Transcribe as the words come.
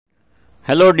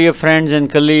Hello dear friends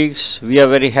and colleagues, we are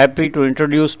very happy to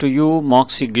introduce to you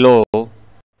Moxiglo.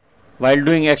 While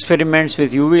doing experiments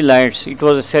with UV lights, it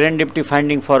was a serendipity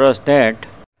finding for us that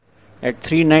at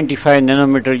 395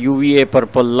 nanometer UVA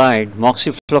purple light,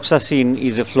 moxifloxacin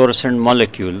is a fluorescent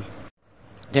molecule.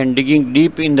 Then digging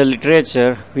deep in the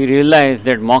literature, we realized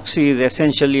that moxi is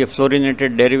essentially a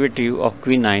fluorinated derivative of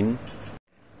quinine,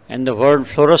 and the word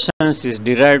fluorescence is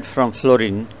derived from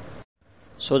fluorine.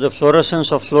 So the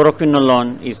fluorescence of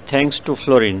fluoroquinolone is thanks to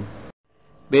fluorine.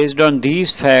 Based on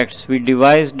these facts, we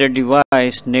devised a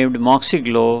device named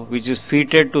Moxiglo, which is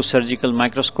fitted to surgical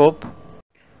microscope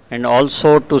and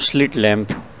also to slit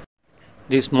lamp.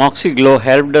 This Moxiglo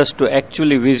helped us to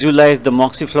actually visualize the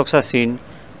moxifloxacin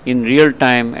in real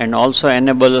time and also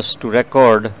enable us to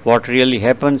record what really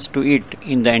happens to it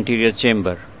in the anterior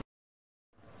chamber.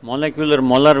 Molecular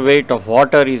molar weight of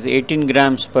water is 18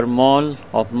 grams per mole,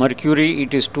 of mercury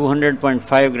it is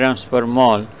 200.5 grams per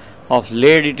mole, of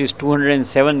lead it is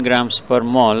 207 grams per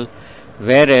mole,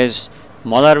 whereas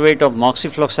molar weight of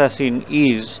moxifloxacin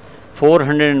is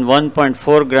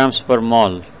 401.4 grams per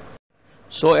mole.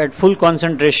 So at full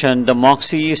concentration, the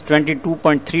moxi is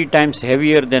 22.3 times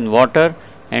heavier than water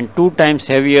and 2 times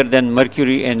heavier than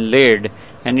mercury and lead,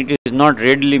 and it is not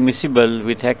readily miscible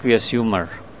with aqueous humor.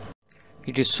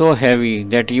 It is so heavy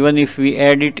that even if we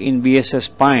add it in BSS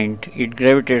pint, it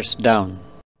gravitates down.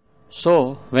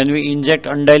 So, when we inject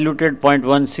undiluted 0.1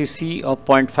 cc or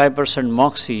 0.5%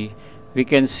 moxi, we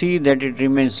can see that it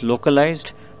remains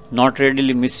localized, not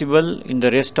readily miscible in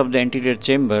the rest of the anterior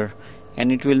chamber,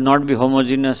 and it will not be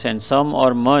homogeneous, and some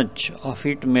or much of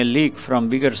it may leak from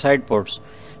bigger side ports.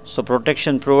 So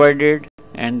protection provided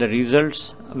and the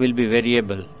results will be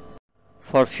variable.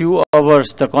 For few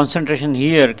hours, the concentration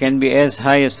here can be as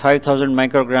high as 5000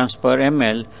 micrograms per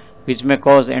ml, which may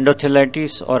cause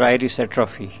endophthalmitis or iris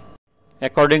atrophy.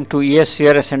 According to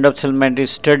ESCRS endophthalmitis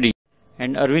study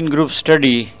and Irwin group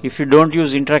study, if you don't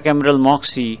use intracameral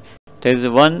moxi, there is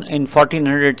a 1 in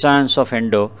 1400 chance of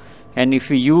endo, and if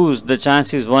you use, the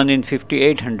chance is 1 in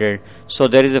 5800, so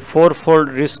there is a 4-fold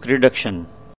risk reduction.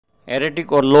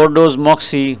 Erratic or low dose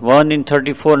moxi, 1 in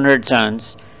 3400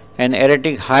 chance, and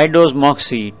erratic high dose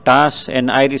moxi, TAS and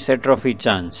iris atrophy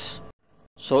chance.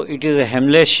 So it is a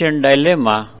Hamletian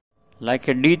dilemma, like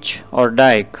a ditch or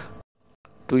dike,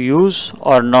 to use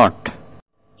or not.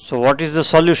 So what is the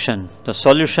solution? The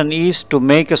solution is to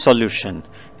make a solution,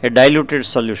 a diluted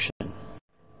solution,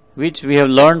 which we have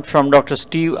learned from Dr.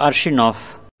 Steve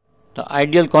Arshinoff. The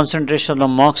ideal concentration of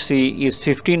moxi is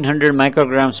 1500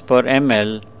 micrograms per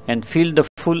ml, and fill the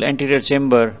full anterior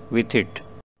chamber with it,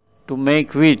 to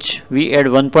make which we add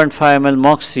 1.5 ml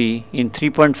moxi in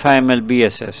 3.5 ml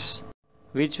BSS,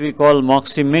 which we call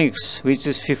moxi mix, which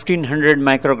is 1500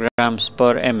 micrograms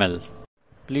per ml.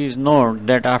 Please note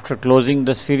that after closing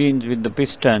the syringe with the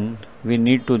piston, we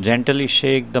need to gently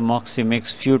shake the moxi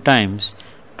mix few times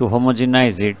to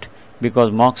homogenize it,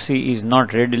 because moxi is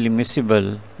not readily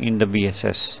miscible in the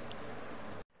BSS.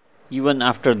 Even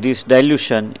after this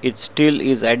dilution, it still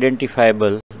is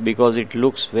identifiable because it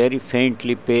looks very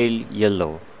faintly pale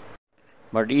yellow.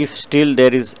 But if still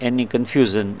there is any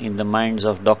confusion in the minds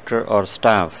of doctor or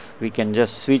staff, we can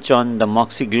just switch on the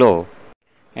Moxiglo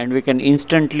and we can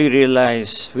instantly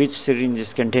realize which syringe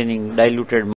is containing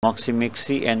diluted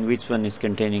moximixi and which one is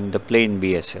containing the plain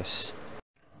BSS.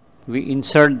 We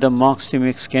insert the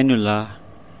moximix cannula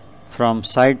from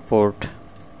side port,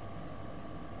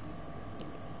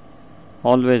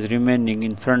 always remaining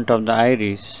in front of the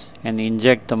iris, and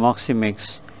inject the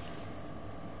moximix,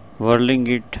 whirling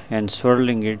it and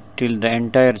swirling it till the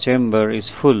entire chamber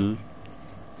is full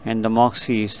and the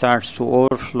moxi starts to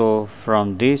overflow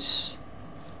from this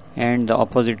and the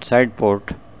opposite side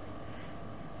port,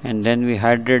 and then we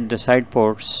hydrate the side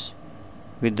ports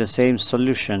with the same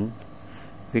solution.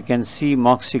 We can see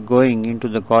moxi going into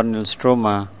the corneal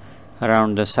stroma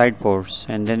around the side ports,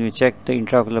 and then we check the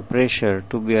intraocular pressure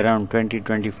to be around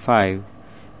 20-25,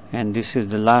 and this is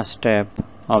the last step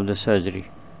of the surgery.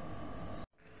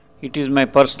 It is my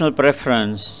personal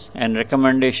preference and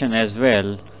recommendation as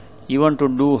well, even to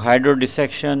do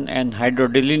hydrodissection and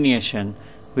hydrodelineation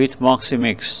with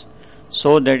moximix,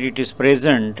 so that it is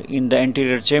present in the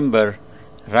anterior chamber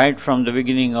right from the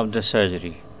beginning of the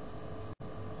surgery.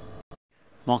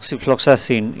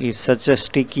 Moxifloxacin is such a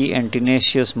sticky and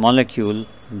tenacious molecule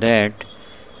that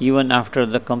even after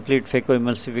the complete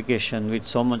phacoemulsification with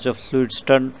so much of fluid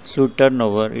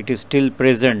turnover, it is still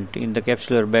present in the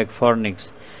capsular bag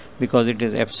fornix because it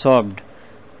is absorbed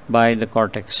by the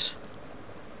cortex.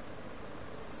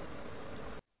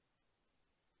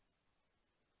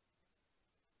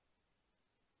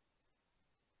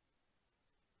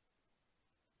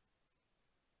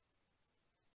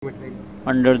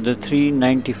 Under the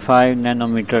 395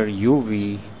 nanometer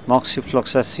UV,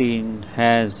 moxifloxacin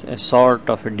has a sort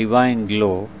of a divine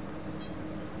glow,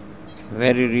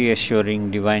 very reassuring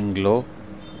divine glow.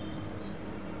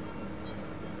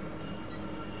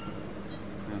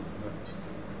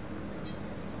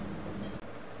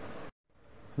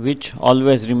 Which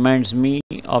always reminds me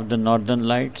of the northern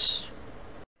lights,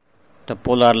 the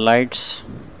polar lights,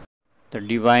 the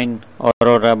divine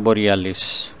aurora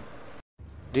borealis.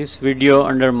 This video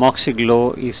under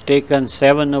Moxiglo is taken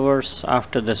 7 hours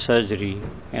after the surgery,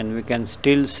 and we can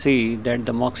still see that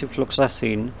the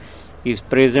moxifloxacin is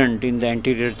present in the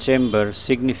anterior chamber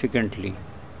significantly.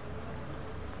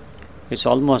 It's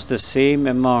almost the same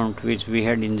amount which we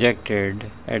had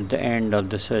injected at the end of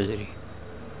the surgery.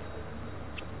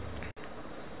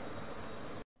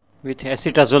 With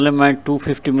acetazolamide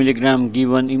 250 mg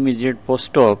given immediate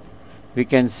post-op, we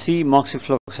can see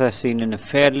moxifloxacin in a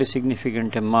fairly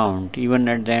significant amount even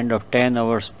at the end of 10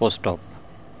 hours post-op.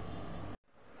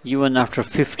 Even after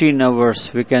 15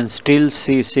 hours, we can still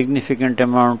see significant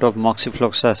amount of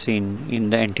moxifloxacin in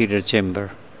the anterior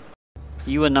chamber.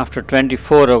 Even after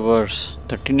 24 hours,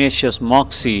 the tenacious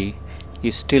moxi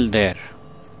is still there.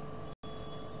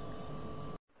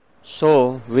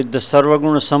 So, with the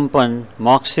Sarvaguna Sampan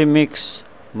Moxi mix,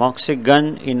 Moxi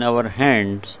gun in our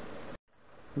hands,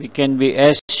 we can be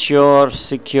as sure,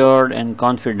 secured and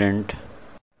confident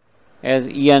as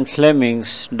Ian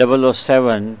Fleming's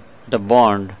 007, the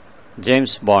Bond,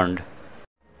 James Bond,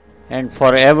 and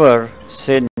forever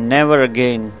say never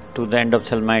again to the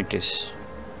endophthalmitis.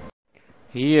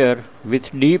 Here,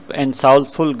 with deep and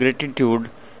soulful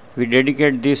gratitude, we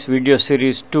dedicate this video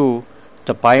series to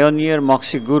the pioneer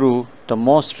Moxi Guru, the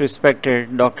most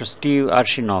respected Dr. Steve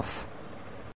Arshinoff.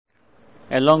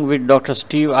 Along with Dr.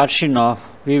 Steve Arshinoff,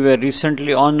 we were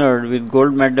recently honored with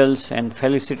gold medals and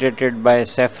felicitated by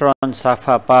Saffron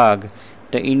Safa Pag,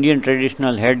 the Indian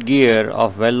traditional headgear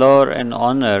of valor and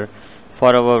honor,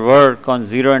 for our work on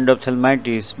zero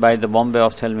endophthalmitis by the Bombay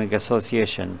Ophthalmic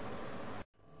Association.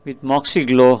 With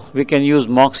Moxiglo, we can use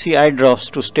Moxi eye drops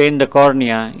to stain the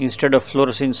cornea instead of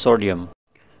fluorescein sodium.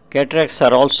 Cataracts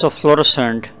are also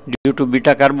fluorescent due to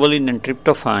beta-carbolin and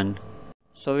tryptophan,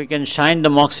 so we can shine the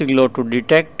Moxiglo to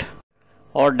detect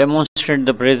or demonstrate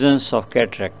the presence of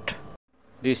cataract.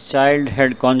 This child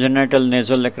had congenital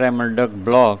nasolacrimal duct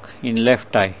block in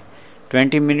left eye.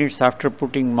 20 minutes after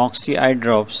putting Moxi eye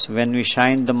drops, when we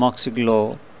shine the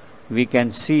Moxiglo, we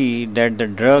can see that the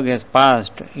drug has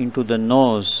passed into the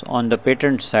nose on the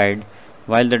patent side,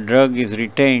 while the drug is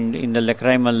retained in the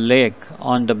lacrimal lake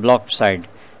on the blocked side.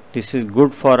 This is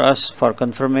good for us for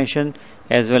confirmation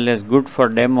as well as good for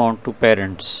demo to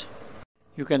parents.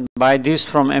 You can buy this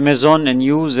from Amazon and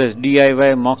use as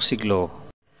DIY Moxiglo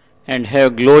and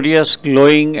have glorious,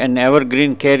 glowing and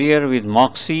evergreen career with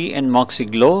Moxi and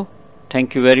Moxiglo.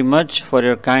 Thank you very much for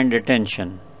your kind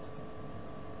attention.